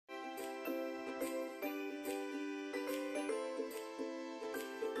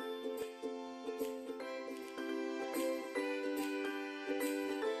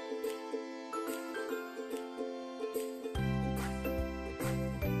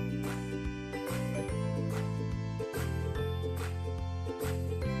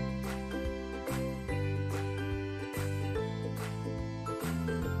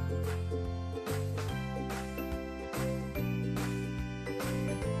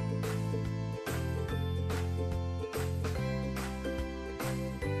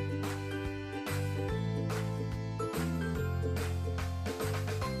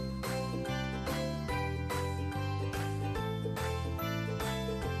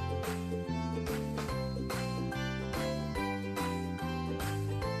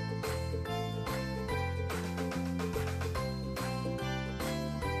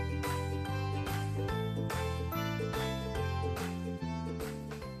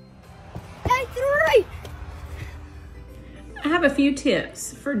day 3. I have a few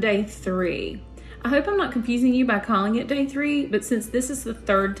tips for day 3. I hope I'm not confusing you by calling it day 3, but since this is the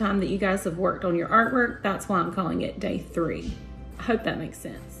 3rd time that you guys have worked on your artwork, that's why I'm calling it day 3. I hope that makes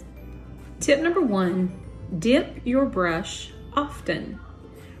sense. Tip number 1, dip your brush often.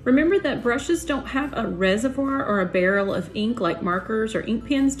 Remember that brushes don't have a reservoir or a barrel of ink like markers or ink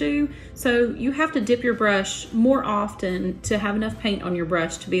pens do, so you have to dip your brush more often to have enough paint on your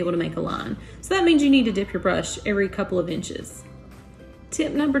brush to be able to make a line. So that means you need to dip your brush every couple of inches.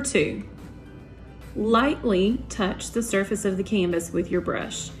 Tip number 2, lightly touch the surface of the canvas with your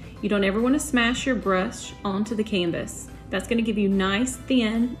brush. You don't ever want to smash your brush onto the canvas. That's going to give you nice,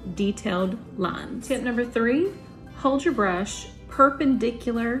 thin, detailed lines. Tip number 3, hold your brush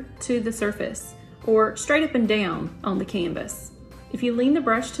perpendicular to the surface or straight up and down on the canvas. If you lean the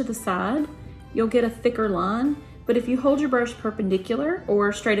brush to the side, you'll get a thicker line, but if you hold your brush perpendicular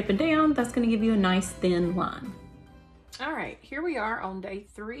or straight up and down, that's going to give you a nice thin line. All right, here we are on day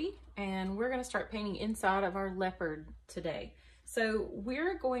 3, and we're going to start painting inside of our leopard today. So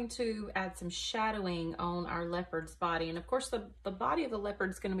we're going to add some shadowing on our leopard's body, and of course the body of the leopard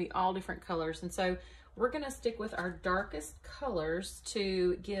is going to be all different colors, and so we're going to stick with our darkest colors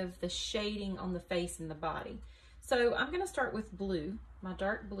to give the shading on the face and the body. So I'm going to start with blue, my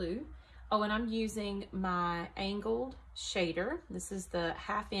dark blue. Oh, and I'm using my angled shader. This is the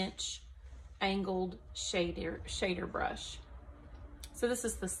 1/2 inch angled shader brush. So this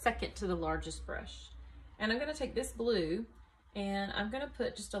is the second to the largest brush. And I'm going to take this blue and I'm going to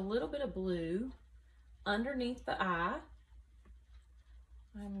put just a little bit of blue underneath the eye.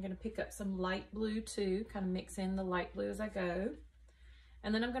 I'm going to pick up some light blue too, kind of mix in the light blue as I go.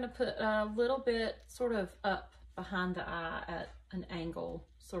 And then I'm going to put a little bit sort of up behind the eye at an angle,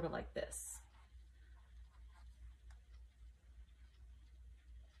 sort of like this.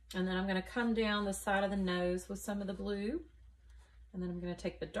 And then I'm going to come down the side of the nose with some of the blue. And then I'm going to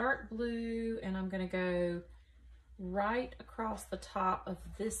take the dark blue and I'm going to go right across the top of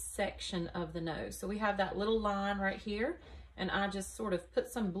this section of the nose. So we have that little line right here. And I just sort of put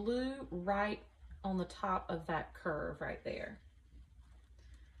some blue right on the top of that curve right there.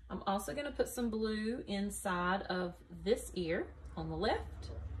 I'm also going to put some blue inside of this ear on the left,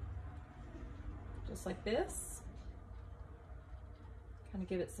 just like this. Kind of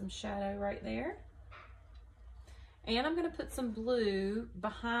give it some shadow right there. And I'm going to put some blue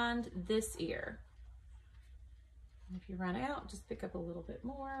behind this ear. And if you run out, just pick up a little bit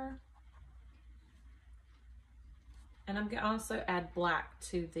more. And I'm going to also add black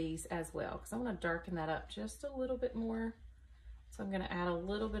to these as well, because I want to darken that up just a little bit more. So I'm going to add a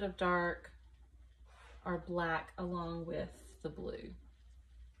little bit of dark or black along with the blue.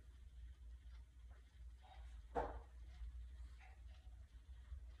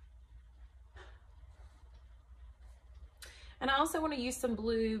 And I also want to use some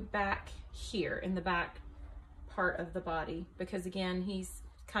blue back here in the back part of the body, because again, he's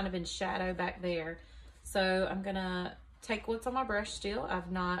kind of in shadow back there. So I'm gonna take what's on my brush still.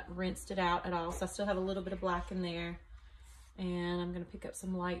 I've not rinsed it out at all, so I still have a little bit of black in there. And I'm gonna pick up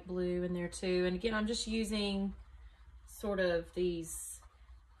some light blue in there too. And again, I'm just using sort of these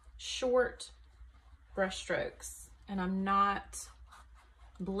short brush strokes, and I'm not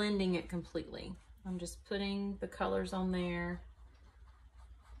blending it completely. I'm just putting the colors on there.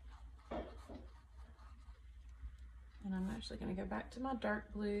 And I'm actually going to go back to my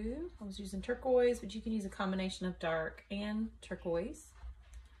dark blue. I was using turquoise, but you can use a combination of dark and turquoise.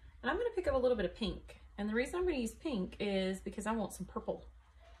 And I'm going to pick up a little bit of pink. And the reason I'm going to use pink is because I want some purple.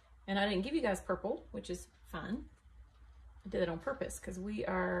 And I didn't give you guys purple, which is fine. I did it on purpose because we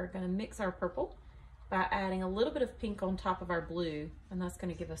are going to mix our purple by adding a little bit of pink on top of our blue. And that's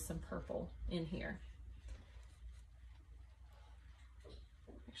going to give us some purple in here.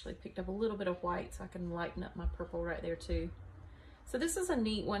 Actually picked up a little bit of white so I can lighten up my purple right there too. So this is a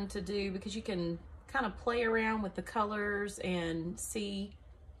neat one to do because you can kind of play around with the colors and see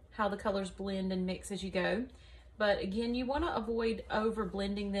how the colors blend and mix as you go. But again, you want to avoid over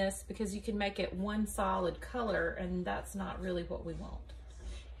blending this because you can make it one solid color, and that's not really what we want.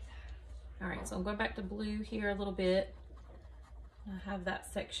 All right, so I'm going back to blue here a little bit. I have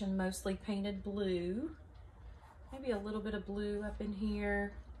that section mostly painted blue. Maybe a little bit of blue up in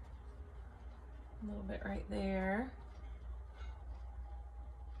here. A little bit right there.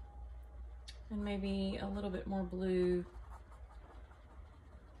 And maybe a little bit more blue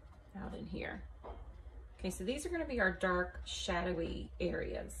out in here. Okay, so these are going to be our dark, shadowy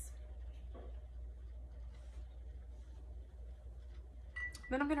areas.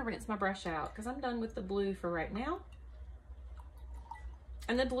 Then I'm going to rinse my brush out because I'm done with the blue for right now.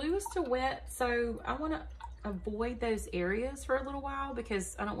 And the blue is still wet, so I want to avoid those areas for a little while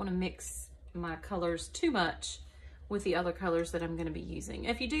because I don't want to mix my colors too much with the other colors that I'm going to be using.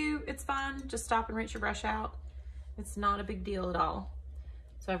 If you do, it's fine. Just stop and rinse your brush out. It's not a big deal at all.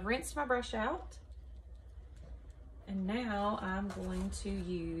 So I've rinsed my brush out. And now I'm going to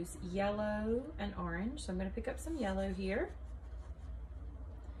use yellow and orange. So I'm going to pick up some yellow here.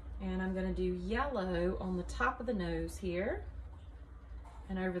 And I'm going to do yellow on the top of the nose here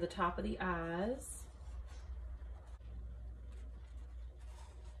and over the top of the eyes.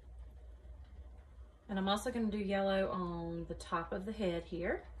 And I'm also going to do yellow on the top of the head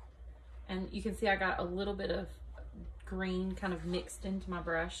here. And you can see I got a little bit of green kind of mixed into my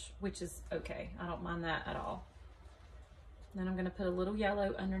brush, which is okay. I don't mind that at all. Then I'm going to put a little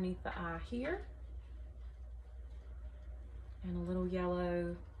yellow underneath the eye here. And a little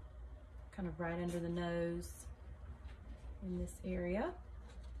yellow kind of right under the nose in this area.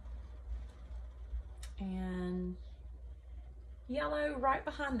 And yellow right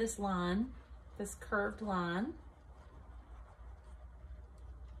behind this line, this curved line.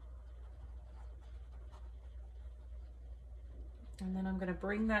 And then I'm going to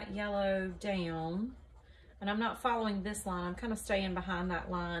bring that yellow down. And I'm not following this line. I'm kind of staying behind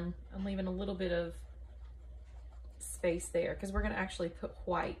that line. I'm leaving a little bit of space there because we're going to actually put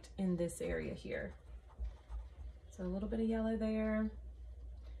white in this area here. So a little bit of yellow there.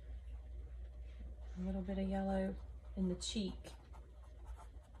 A little bit of yellow in the cheek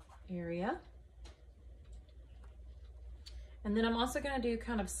area. And then I'm also going to do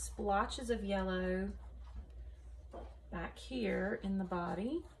kind of splotches of yellow back here in the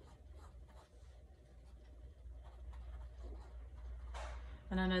body.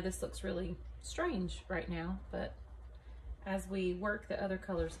 And I know this looks really strange right now, but as we work the other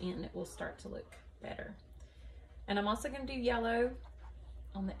colors in, it will start to look better. And I'm also going to do yellow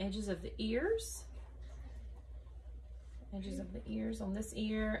on the edges of the ears. Edges of the ears on this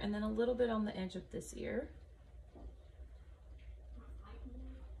ear, and then a little bit on the edge of this ear.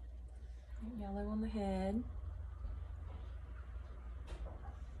 Yellow on the head.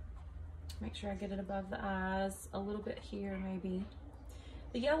 Make sure I get it above the eyes, a little bit here maybe.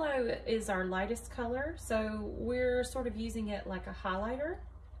 The yellow is our lightest color, so we're sort of using it like a highlighter,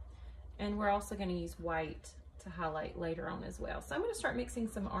 and we're also going to use white to highlight later on as well. So I'm going to start mixing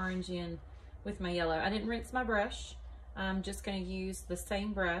some orange in with my yellow. I didn't rinse my brush. I'm just going to use the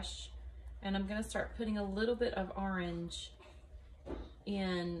same brush, and I'm going to start putting a little bit of orange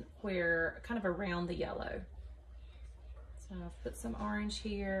in where, kind of around the yellow. So I've put some orange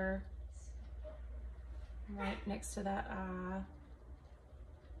here, right next to that eye.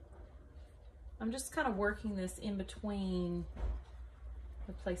 I'm just kind of working this in between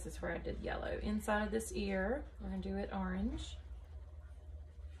the places where I did yellow. Inside of this ear, we're going to do it orange.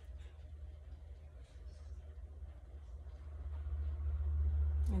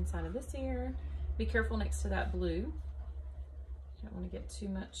 Inside of this ear. Be careful next to that blue. Don't want to get too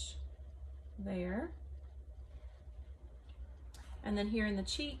much there. And then here in the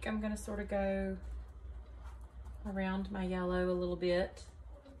cheek, I'm going to sort of go around my yellow a little bit.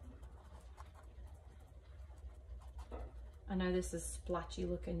 I know this is splotchy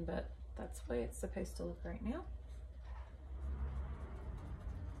looking, but that's the way it's supposed to look right now.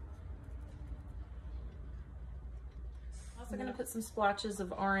 Also going to put some splotches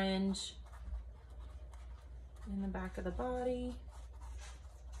of orange in the back of the body.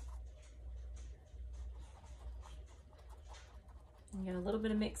 You get a little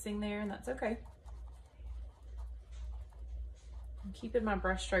bit of mixing there, and that's okay. I'm keeping my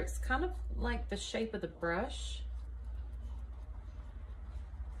brush strokes kind of like the shape of the brush.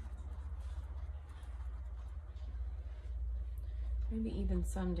 Maybe even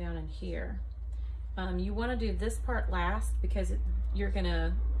some down in here. You want to do this part last because you're going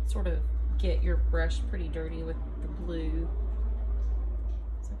to sort of get your brush pretty dirty with the blue.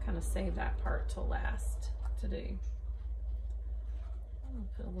 So kind of save that part till last to do. I'll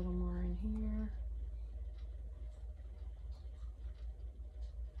put a little more in here.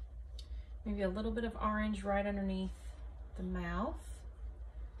 Maybe a little bit of orange right underneath the mouth.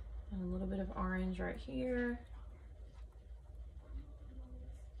 And a little bit of orange right here.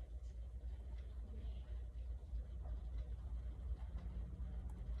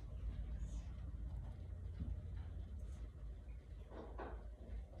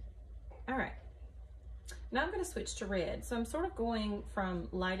 All right, now I'm going to switch to red. So I'm sort of going from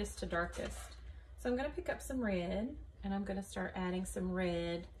lightest to darkest. So I'm going to pick up some red, and I'm going to start adding some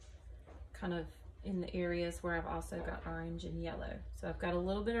red kind of in the areas where I've also got orange and yellow. So I've got a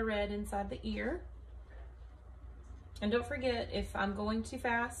little bit of red inside the ear. And don't forget, if I'm going too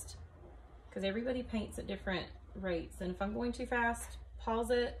fast, because everybody paints at different rates, and if I'm going too fast,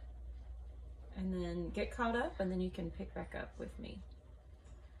 pause it and then get caught up, and then you can pick back up with me.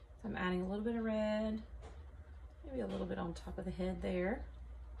 So I'm adding a little bit of red, maybe a little bit on top of the head there.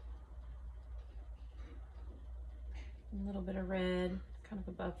 A little bit of red kind of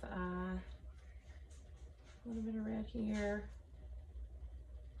above the eye. A little bit of red here.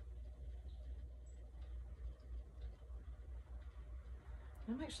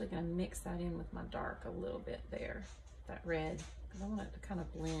 I'm actually going to mix that in with my dark a little bit there, that red, because I want it to kind of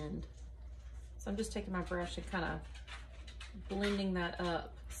blend. So I'm just taking my brush and kind of blending that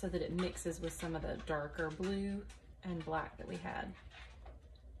up so that it mixes with some of the darker blue and black that we had.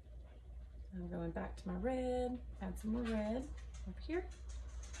 I'm going back to my red, add some more red up here.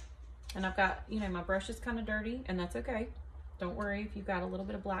 And I've got, you know, my brush is kind of dirty, and that's okay. Don't worry if you've got a little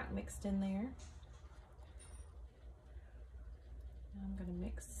bit of black mixed in there. I'm going to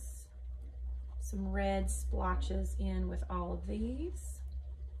mix some red splotches in with all of these.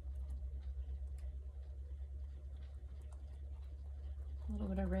 A little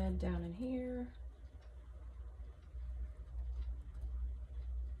bit of red down in here.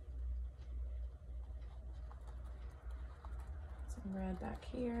 Some red back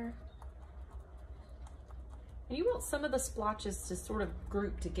here. And you want some of the splotches to sort of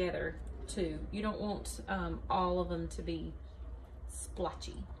group together too. You don't want all of them to be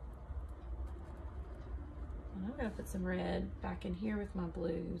splotchy. And I'm going to put some red back in here with my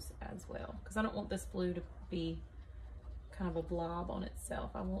blues as well, because I don't want this blue to be kind of a blob on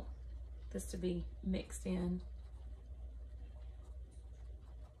itself. I want this to be mixed in.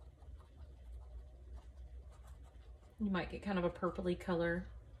 You might get kind of a purpley color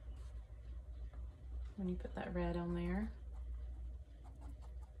when you put that red on there.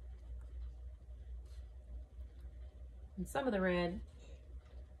 And some of the red,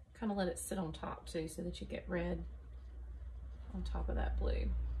 kind of let it sit on top too, so that you get red on top of that blue.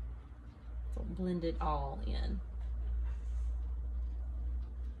 So blend it all in.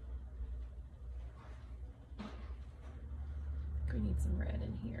 We need some red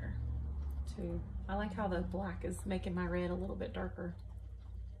in here too. I like how the black is making my red a little bit darker.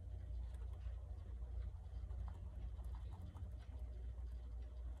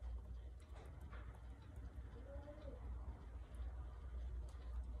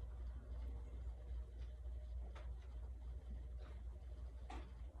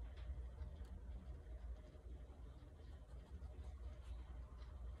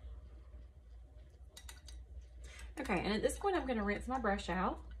 Okay, and at this point I'm going to rinse my brush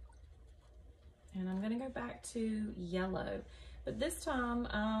out, and I'm going to go back to yellow, but this time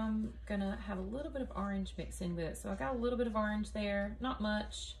I'm going to have a little bit of orange mixed in with it. So I got a little bit of orange there, not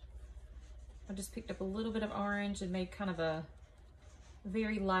much. I just picked up a little bit of orange and made kind of a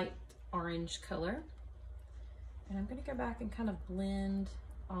very light orange color. And I'm going to go back and kind of blend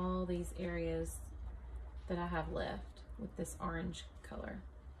all these areas that I have left with this orange color.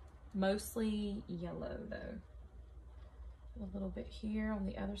 Mostly yellow though. A little bit here on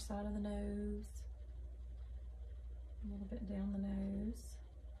the other side of the nose. A little bit down the nose.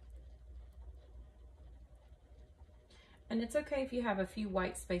 And it's okay if you have a few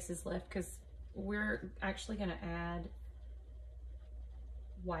white spaces left, because we're actually going to add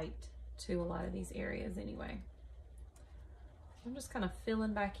white to a lot of these areas anyway. I'm just kind of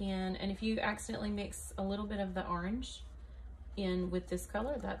filling back in, and if you accidentally mix a little bit of the orange in with this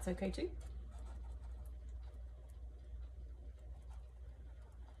color, that's okay too.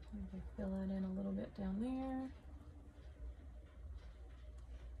 Maybe fill that in a little bit down there.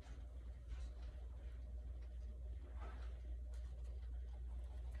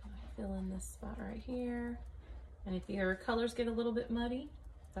 Kind of fill in this spot right here. And if your colors get a little bit muddy,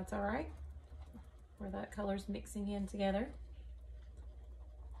 that's all right, where that color's mixing in together.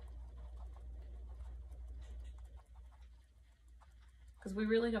 Because we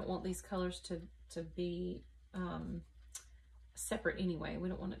really don't want these colors to be separate anyway. We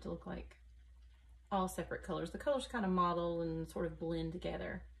don't want it to look like all separate colors. The colors kind of model and sort of blend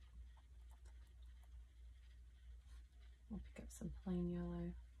together. I'll pick up some plain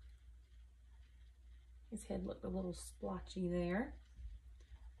yellow. His head looked a little splotchy there.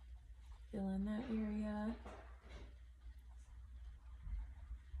 Fill in that area.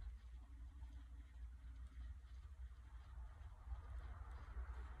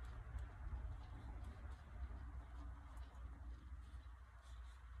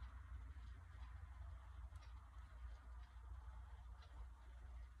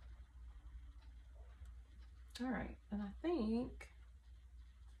 All right, and I think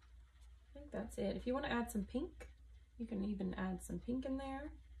that's it. If you want to add some pink, You can even add some pink in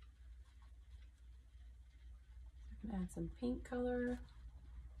there. You can add some pink color.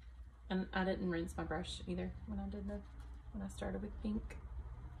 And I didn't rinse my brush either when I started with pink.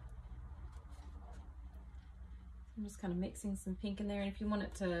 I'm just kind of mixing some pink in there. And if you want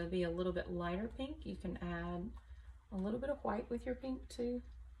it to be a little bit lighter pink, you can add a little bit of white with your pink too.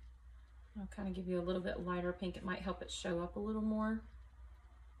 I'll kind of give you a little bit lighter pink. It might help it show up a little more.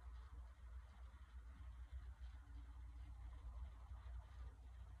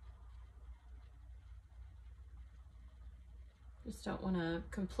 Just don't want to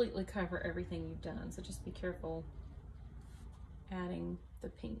completely cover everything you've done, so just be careful adding the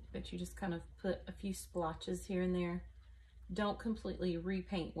pink, but you just kind of put a few splotches here and there. Don't completely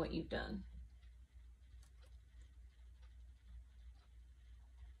repaint what you've done.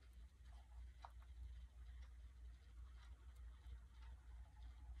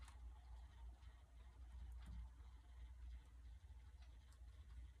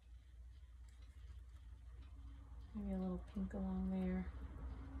 Maybe a little pink along there.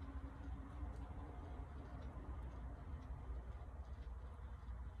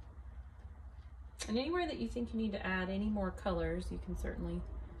 And anywhere that you think you need to add any more colors, you can certainly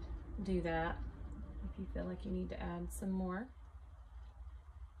do that if you feel like you need to add some more.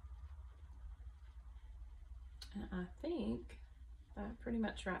 And I think that pretty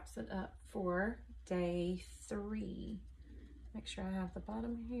much wraps it up for day 3. Make sure I have the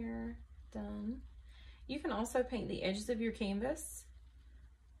bottom here done. You can also paint the edges of your canvas.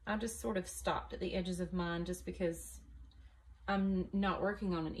 I just sort of stopped at the edges of mine just because I'm not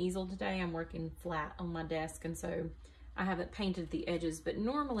working on an easel today. I'm working flat on my desk, and so I haven't painted the edges. But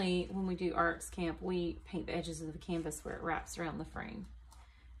normally when we do Arts Camp, we paint the edges of the canvas where it wraps around the frame.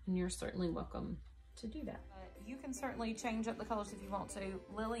 And you're certainly welcome to do that. You can certainly change up the colors if you want to.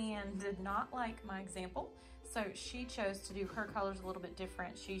 Lillian did not like my example, so she chose to do her colors a little bit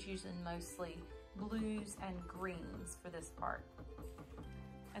different. She's using mostly blues and greens for this part.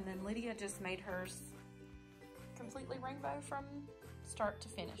 And then Lydia just made hers completely rainbow from start to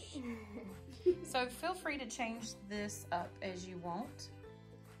finish. So feel free to change this up as you want.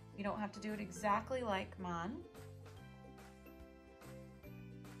 You don't have to do it exactly like mine.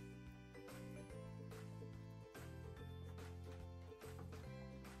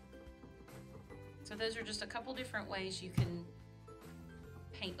 So those are just a couple different ways you can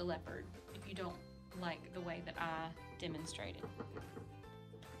paint the leopard if you don't like the way that I demonstrated.